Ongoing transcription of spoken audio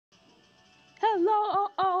Hello,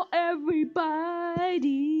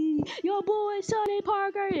 everybody. Your boy Sonny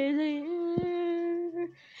Parker is here.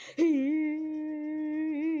 Here.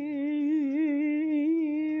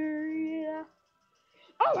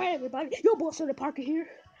 Alright, everybody. Your boy Sonny Parker here.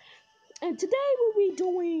 And today we'll be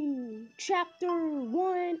doing chapter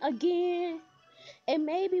 1 again. And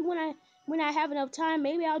maybe when I have enough time,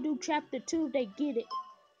 maybe I'll do chapter 2 if they get it.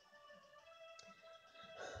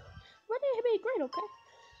 But it'd be great, okay?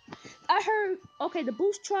 I heard, okay, the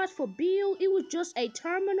boost charge for Bill, it was just a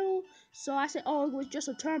terminal. So I said, oh, it was just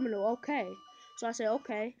a terminal, okay. So I said,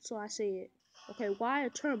 okay. So I said, okay, why a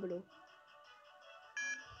terminal?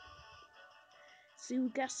 See, we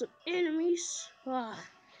got some enemies. Ah,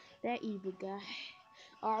 that evil guy.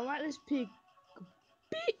 Alright, let's pick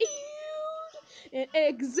Build and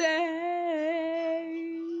Exit.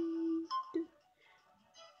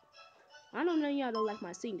 I know none of y'all don't like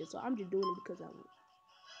my singing, so I'm just doing it because I want.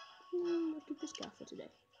 Let's get this guy for today.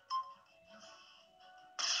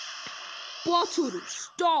 Battle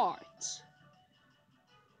start.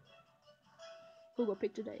 Who gonna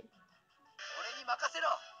pick today?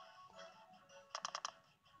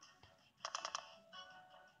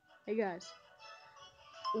 Hey guys,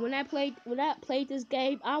 when I played this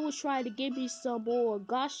game, I was trying to give me some more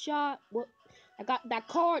gas shot. What I got that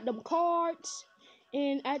card, them cards,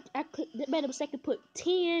 and I made a mistake to put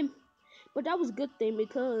 10, but that was a good thing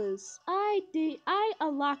because I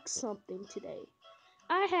unlocked something today.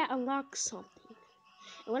 I had unlocked something.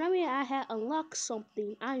 And when I mean I had unlocked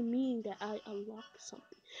something, I mean that I unlocked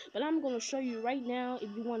something. But I'm gonna show you right now if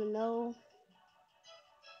you wanna know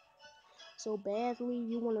so badly.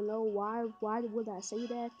 You wanna know why would I say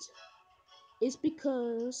that? It's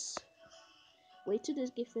because wait till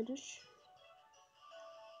this get finished.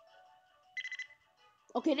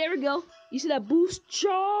 Okay, there we go. You see that boost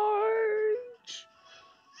charge?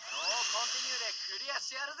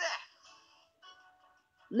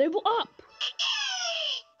 Level up.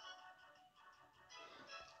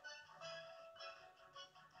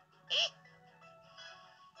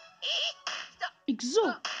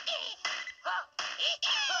 Exo.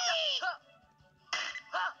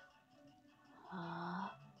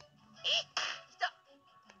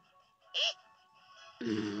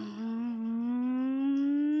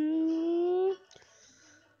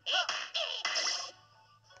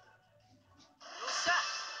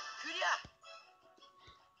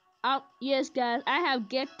 Yes, guys, I have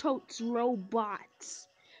Get Totes robots.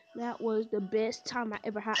 That was the best time I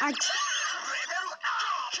ever had.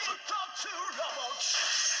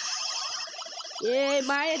 Yeah,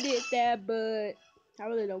 Maya did that, but I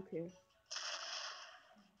really don't care.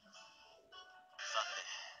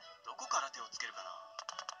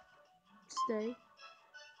 Stay.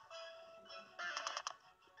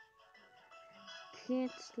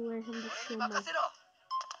 Can't let him show my.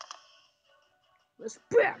 Let's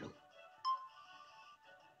battle.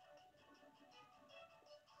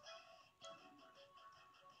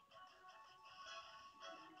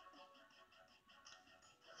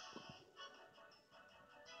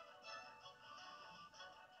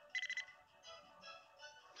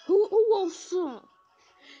 Who wants some?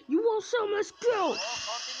 You want some? Let's go.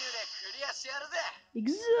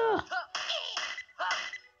 Exactly.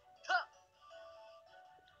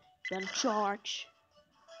 Gotta charge.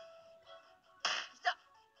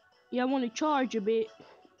 Yeah, I want to charge a bit.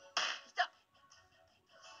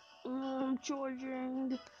 I'm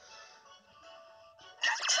charging.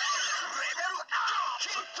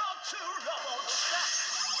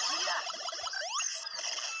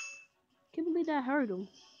 Can't believe that hurt him.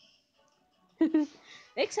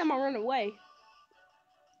 Next time I run away.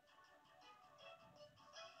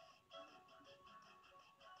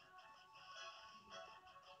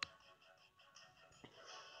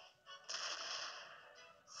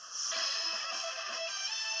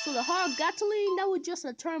 So the Hawk Gatling, that was just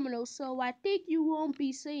a terminal, so I think you won't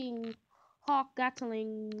be seeing Hawk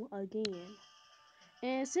Gatling again.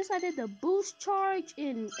 And since I did the boost charge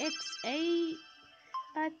in X8,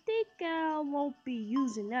 I think I won't be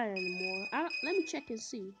using that anymore. Let me check and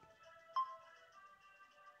see.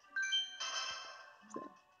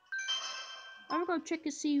 I'm gonna check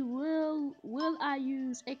and see will I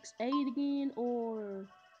use X8 again, or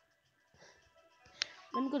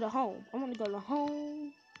let me go to home. I'm gonna go to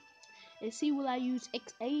home and see will I use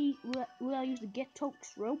X8, will I use the Get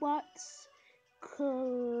Totes robots,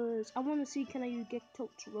 cause I wanna see can I use Get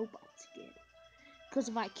Totes robots again. Cause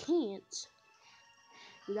if I can't,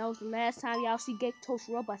 that was the last time y'all see Get Totes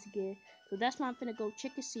robots again. So that's why I'm finna go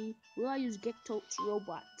check and see will I use Get Totes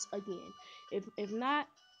robots again. If not,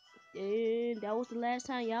 then that was the last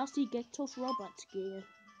time y'all see Get Totes robots again.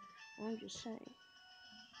 I'm just saying.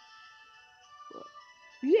 But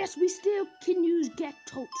yes, we still can use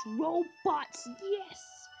Geto's robots. Yes.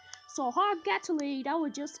 So hard Gatorade, that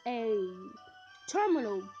was just a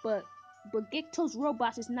terminal, but Geto's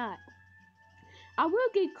robots is not. I will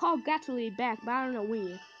get called Gatorade back, but I don't know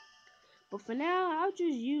when. But for now, I'll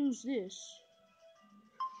just use this.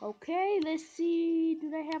 Okay, let's see. Do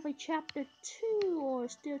they have a chapter 2 or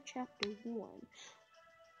still chapter 1?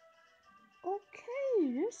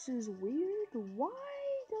 Okay, this is weird. Why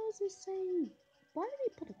does it say? Why did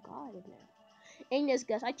they put a god in there? And yes,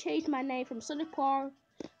 guys, I changed my name from Sonic Paul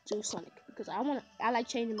to Sonic because I like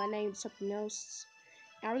changing my name to something else.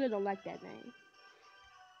 I really don't like that name.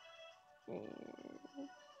 And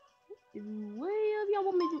well, y'all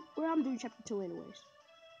want me to? Well, I'm doing chapter 2 anyways.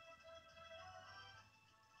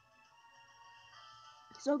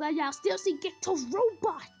 So that y'all still see Geto's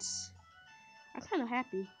robots. I'm kind of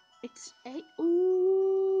happy. XA.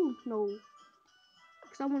 Ooh, no.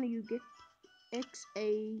 Because I want to get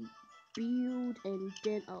XA, build, and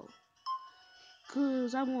then O.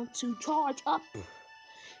 Because I want to charge up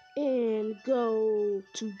and go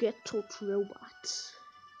to Geto's robots.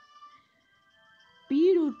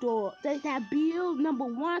 Build door. They have build number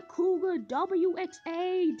 1, Cougar,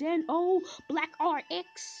 WXA, then O, Black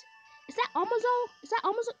RX. Is that Amazon? Is that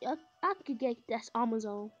Amazon? I could get that's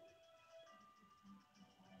Amazon.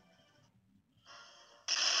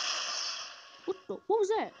 What was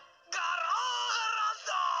that?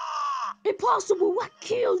 Impossible! What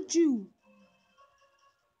killed you?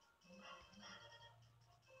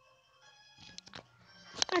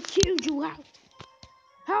 I killed you.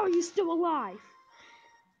 How are you still alive?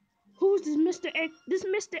 Who's this Mr. X? This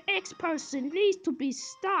Mr. X person needs to be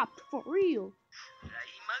stopped for real.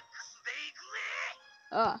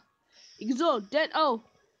 Exo, dead O.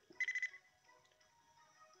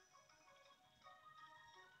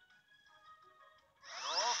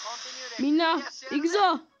 Mina,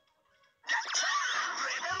 Exo.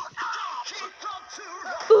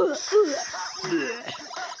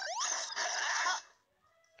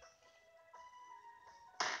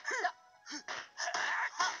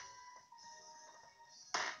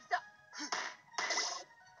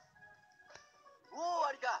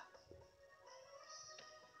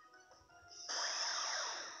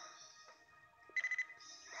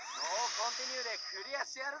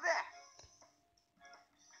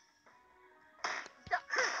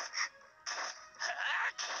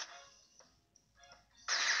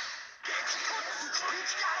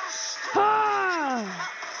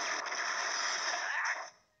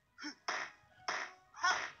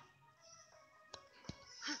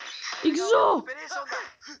 Exo!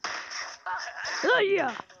 Oh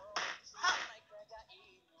yeah!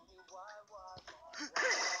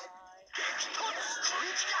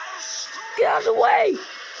 Get out of the way!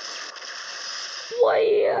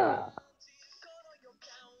 Yeah!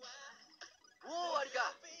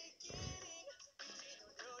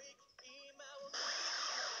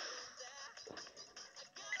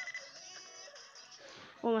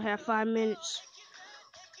 Only have 5 minutes.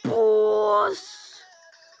 Boss!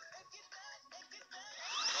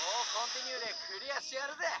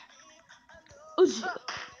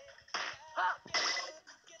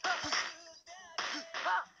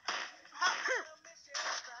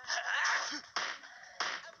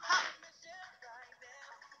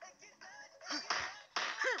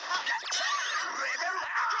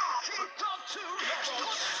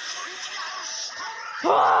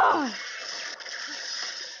 Ah!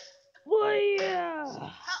 Boy, yeah!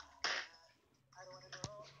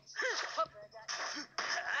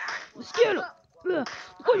 Let's get him!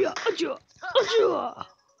 Oh yeah! Achoo! Achoo!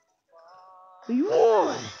 You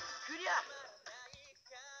won!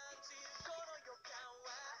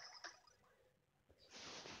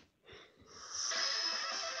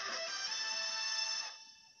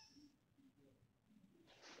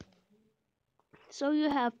 So you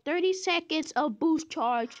have 30 seconds of boost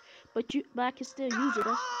charge, but I can still use it.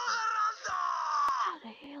 How the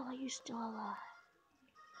hell are you still alive?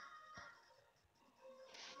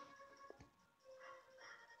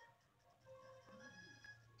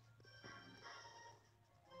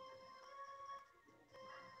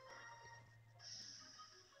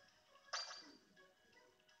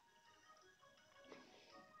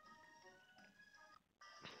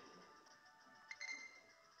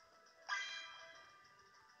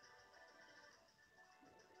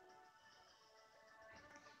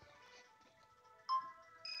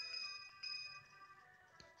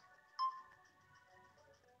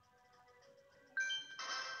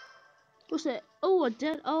 What's that? Oh, a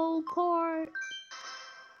dead old card.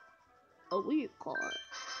 A weird card.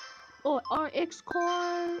 Oh, an RX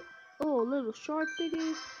card. Oh, a little shark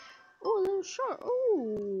thingy. Oh, a little shark.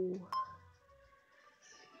 Oh.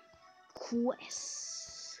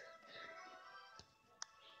 Quest.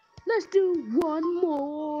 Let's do one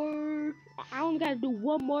more. I only gotta do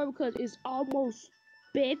one more because it's almost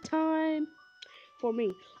bedtime for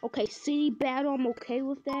me. Okay, city battle. I'm okay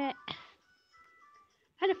with that.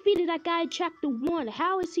 I defeated that guy in chapter 1.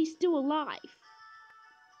 How is he still alive?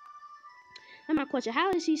 That's my question.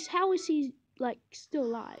 How is he like still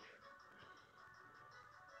alive?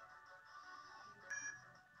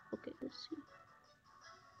 Okay, let's see.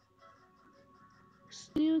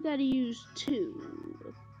 Still gotta use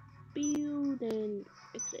 2. Build and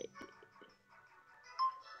exit.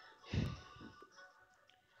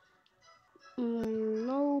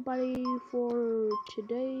 Nobody for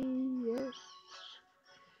today. Yes.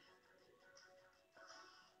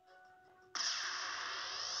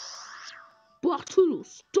 Battle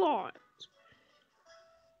start.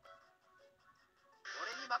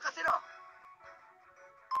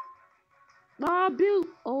 Ah, Bill.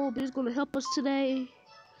 Oh, Bill's gonna help us today.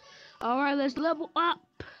 All right, let's level up.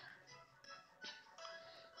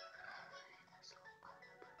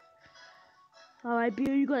 All right,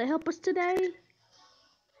 Bill, you gonna help us today?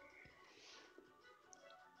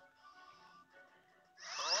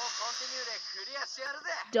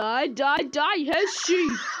 Die, die, die,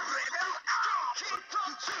 Heshi!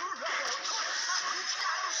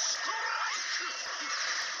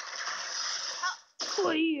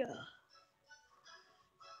 Oh yeah.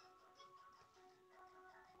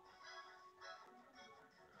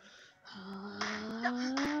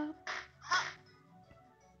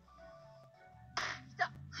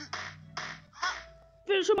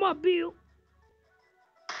 Finish him up, Bill.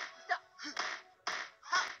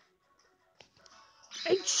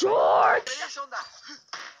 Hey, George!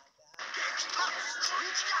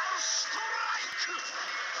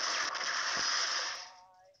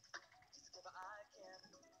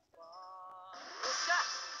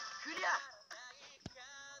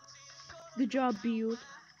 Good job, Bill.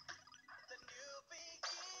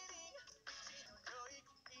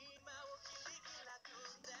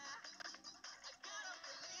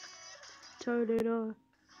 Turn it on.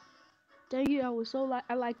 Dang it,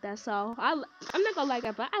 I like that song. I'm not gonna like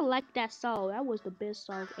that, but I like that song. That was the best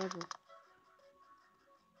song ever.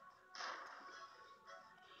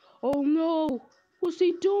 Oh no! What's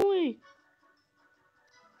he doing?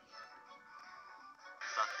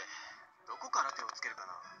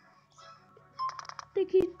 Think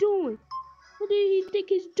he's doing? What do he think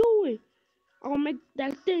he's doing? I'll make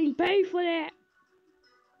that thing pay for that.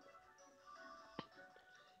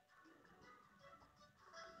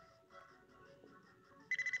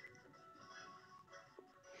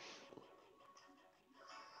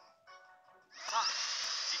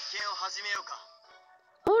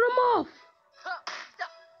 Hold him off.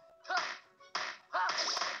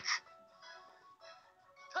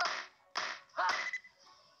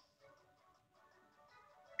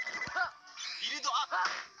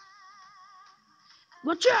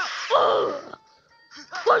 Watch out!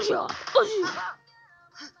 Watch out!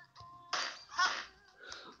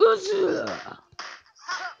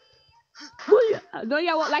 I know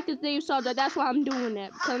y'all won't like the theme song, but that's why I'm doing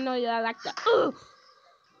that. Because I know y'all like that.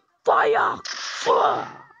 Fire!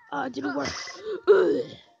 It didn't work.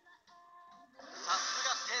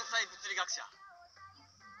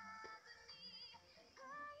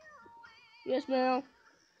 Yes, ma'am.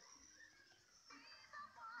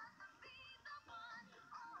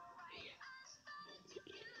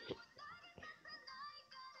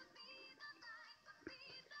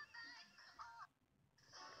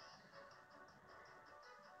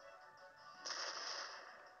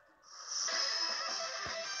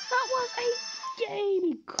 That was a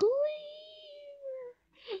game clear.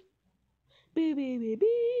 Beep, beep, beep, beep,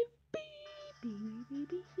 beep, beep, beep,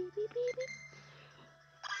 beep, beep, beep.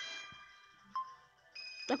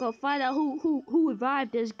 I'm gonna find out who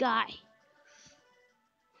revived this guy.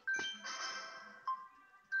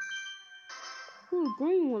 Who's the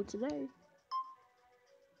green one today?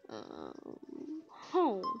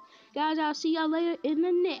 Home. Guys, I'll see y'all later in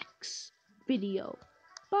the next video.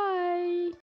 Bye.